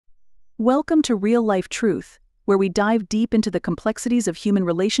Welcome to Real Life Truth, where we dive deep into the complexities of human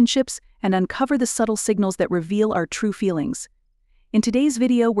relationships and uncover the subtle signals that reveal our true feelings. In today's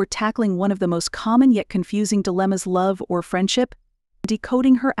video, we're tackling one of the most common yet confusing dilemmas: love or friendship,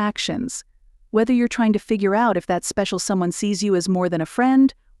 decoding her actions. Whether you're trying to figure out if that special someone sees you as more than a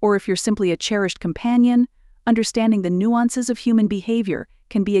friend, or if you're simply a cherished companion, understanding the nuances of human behavior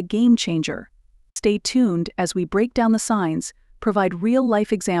can be a game changer. Stay tuned as we break down the signs, provide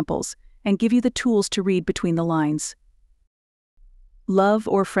real-life examples, and give you the tools to read between the lines. Love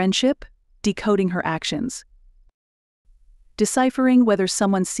or friendship? Decoding her actions. Deciphering whether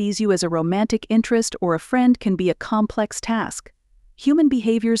someone sees you as a romantic interest or a friend can be a complex task. Human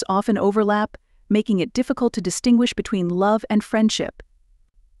behaviors often overlap, making it difficult to distinguish between love and friendship.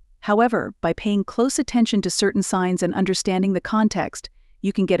 However, by paying close attention to certain signs and understanding the context,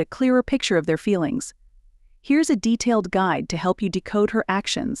 you can get a clearer picture of their feelings. Here's a detailed guide to help you decode her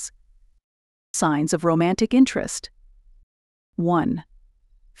actions. Signs of romantic interest. 1.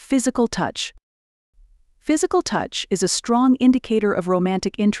 Physical touch. Physical touch is a strong indicator of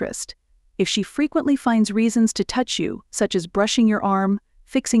romantic interest. If she frequently finds reasons to touch you, such as brushing your arm,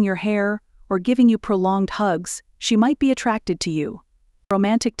 fixing your hair, or giving you prolonged hugs, she might be attracted to you.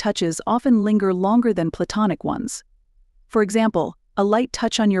 Romantic touches often linger longer than platonic ones. For example, a light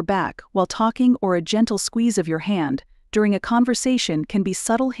touch on your back while talking or a gentle squeeze of your hand during a conversation can be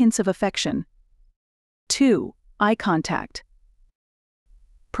subtle hints of affection. 2. Eye contact.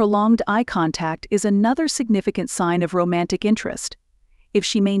 Prolonged eye contact is another significant sign of romantic interest. If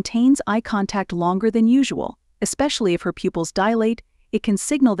she maintains eye contact longer than usual, especially if her pupils dilate, it can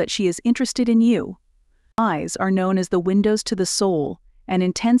signal that she is interested in you. Eyes are known as the windows to the soul, and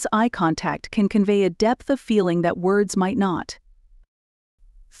intense eye contact can convey a depth of feeling that words might not.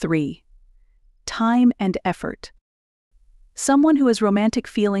 3. Time and effort. Someone who has romantic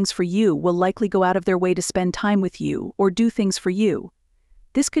feelings for you will likely go out of their way to spend time with you or do things for you.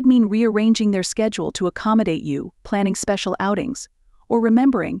 This could mean rearranging their schedule to accommodate you, planning special outings, or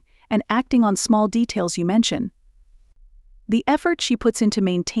remembering and acting on small details you mention. The effort she puts into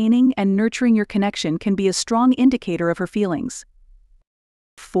maintaining and nurturing your connection can be a strong indicator of her feelings.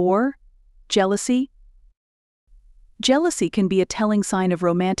 4. Jealousy. Jealousy can be a telling sign of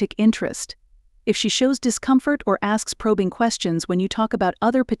romantic interest. If she shows discomfort or asks probing questions when you talk about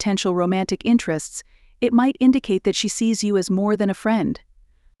other potential romantic interests, it might indicate that she sees you as more than a friend.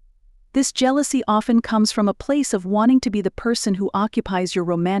 This jealousy often comes from a place of wanting to be the person who occupies your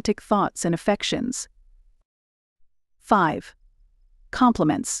romantic thoughts and affections. 5.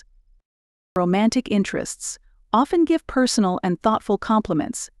 Compliments. Romantic interests often give personal and thoughtful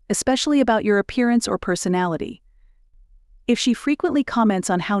compliments, especially about your appearance or personality. If she frequently comments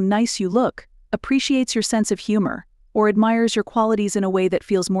on how nice you look, appreciates your sense of humor, or admires your qualities in a way that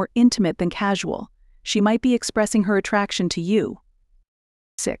feels more intimate than casual, she might be expressing her attraction to you.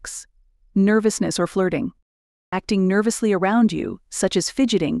 6. Nervousness or flirting. Acting nervously around you, such as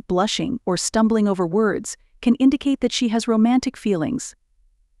fidgeting, blushing, or stumbling over words, can indicate that she has romantic feelings.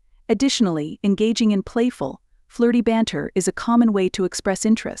 Additionally, engaging in playful, flirty banter is a common way to express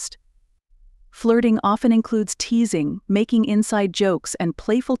interest. Flirting often includes teasing, making inside jokes, and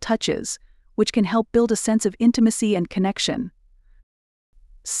playful touches, which can help build a sense of intimacy and connection.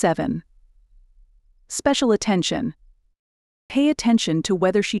 7. Special attention. Pay attention to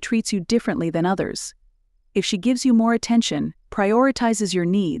whether she treats you differently than others. If she gives you more attention, prioritizes your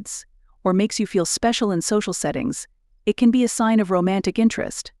needs, or makes you feel special in social settings, it can be a sign of romantic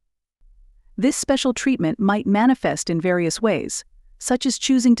interest. This special treatment might manifest in various ways, such as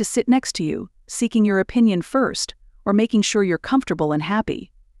choosing to sit next to you, seeking your opinion first, or making sure you're comfortable and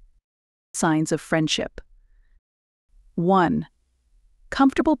happy. Signs of friendship. 1.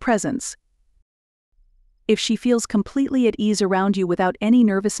 Comfortable presence. If she feels completely at ease around you without any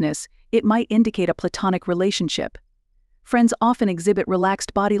nervousness, it might indicate a platonic relationship. Friends often exhibit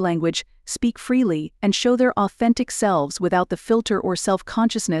relaxed body language, speak freely, and show their authentic selves without the filter or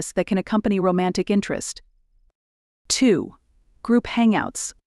self-consciousness that can accompany romantic interest. 2. Group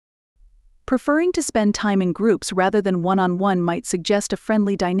hangouts. Preferring to spend time in groups rather than one-on-one might suggest a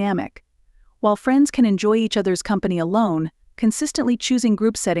friendly dynamic. While friends can enjoy each other's company alone, consistently choosing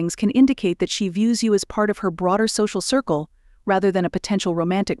group settings can indicate that she views you as part of her broader social circle rather than a potential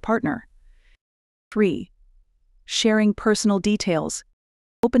romantic partner. 3. Sharing personal details.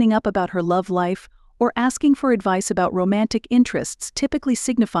 Opening up about her love life or asking for advice about romantic interests typically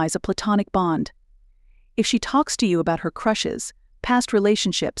signifies a platonic bond. If she talks to you about her crushes, past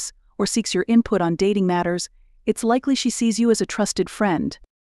relationships, or seeks your input on dating matters, it's likely she sees you as a trusted friend.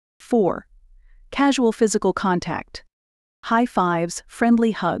 4. Casual physical contact. High fives,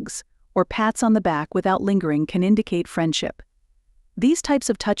 friendly hugs, or pats on the back without lingering can indicate friendship. These types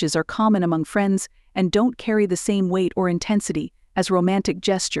of touches are common among friends and don't carry the same weight or intensity as romantic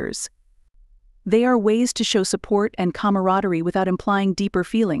gestures. They are ways to show support and camaraderie without implying deeper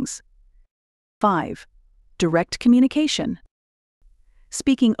feelings. 5. Direct communication.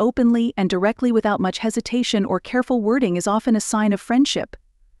 Speaking openly and directly without much hesitation or careful wording is often a sign of friendship.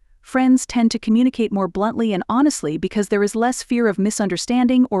 Friends tend to communicate more bluntly and honestly because there is less fear of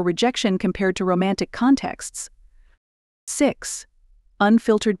misunderstanding or rejection compared to romantic contexts. 6.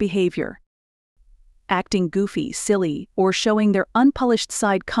 Unfiltered behavior. Acting goofy, silly, or showing their unpolished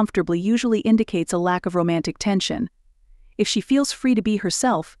side comfortably usually indicates a lack of romantic tension. If she feels free to be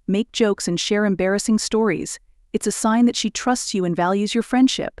herself, make jokes and share embarrassing stories, it's a sign that she trusts you and values your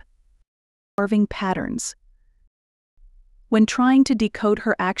friendship. Observing patterns. When trying to decode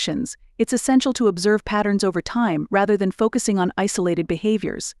her actions, it's essential to observe patterns over time rather than focusing on isolated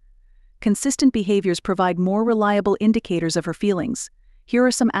behaviors. Consistent behaviors provide more reliable indicators of her feelings. Here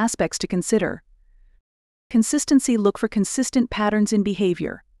are some aspects to consider. Consistency. Look for consistent patterns in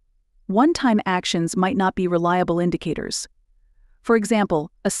behavior. One-time actions might not be reliable indicators. For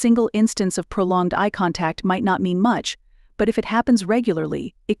example, a single instance of prolonged eye contact might not mean much, but if it happens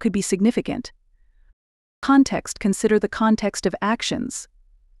regularly, it could be significant. Context. Consider the context of actions.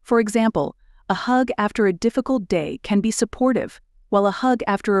 For example, a hug after a difficult day can be supportive, while a hug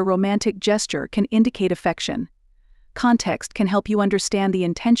after a romantic gesture can indicate affection. Context can help you understand the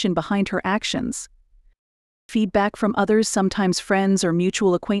intention behind her actions. Feedback from others. Sometimes friends or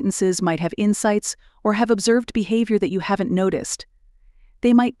mutual acquaintances might have insights or have observed behavior that you haven't noticed.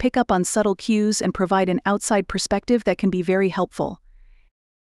 They might pick up on subtle cues and provide an outside perspective that can be very helpful.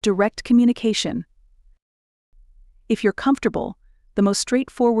 Direct communication. If you're comfortable, the most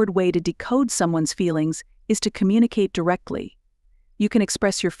straightforward way to decode someone's feelings is to communicate directly. You can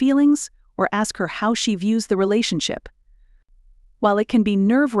express your feelings or ask her how she views the relationship. While it can be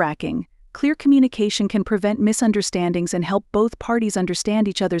nerve-wracking, clear communication can prevent misunderstandings and help both parties understand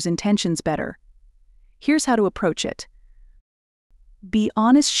each other's intentions better. Here's how to approach it. Be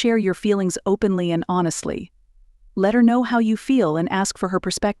honest. Share your feelings openly and honestly. Let her know how you feel and ask for her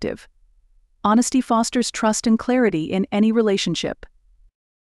perspective. Honesty fosters trust and clarity in any relationship.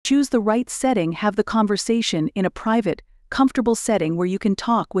 Choose the right setting. Have the conversation in a private, comfortable setting where you can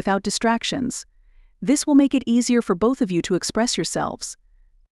talk without distractions. This will make it easier for both of you to express yourselves.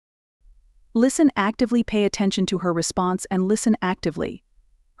 Listen actively. Pay attention to her response and listen actively.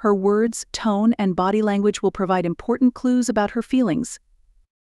 Her words, tone, and body language will provide important clues about her feelings.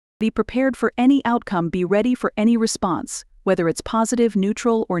 Be prepared for any outcome. Be ready for any response, whether it's positive,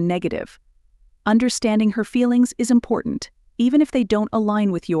 neutral, or negative. Understanding her feelings is important, even if they don't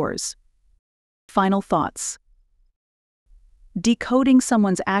align with yours. Final thoughts. Decoding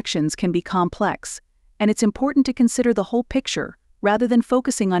someone's actions can be complex, and it's important to consider the whole picture rather than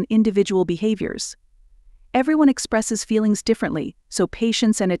focusing on individual behaviors. Everyone expresses feelings differently, so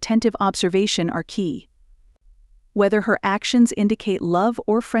patience and attentive observation are key. Whether her actions indicate love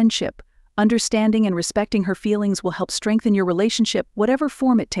or friendship, understanding and respecting her feelings will help strengthen your relationship, whatever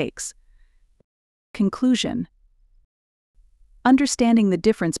form it takes. Conclusion. Understanding the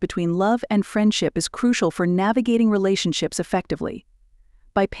difference between love and friendship is crucial for navigating relationships effectively.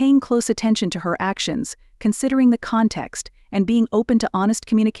 By paying close attention to her actions, considering the context, and being open to honest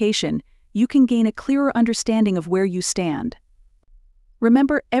communication, you can gain a clearer understanding of where you stand.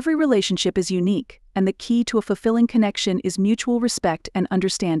 Remember, every relationship is unique, and the key to a fulfilling connection is mutual respect and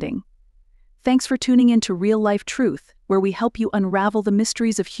understanding. Thanks for tuning in to Real Life Truth, where we help you unravel the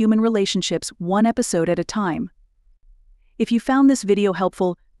mysteries of human relationships one episode at a time. If you found this video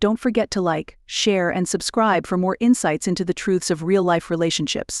helpful, don't forget to like, share, and subscribe for more insights into the truths of real-life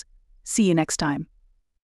relationships. See you next time.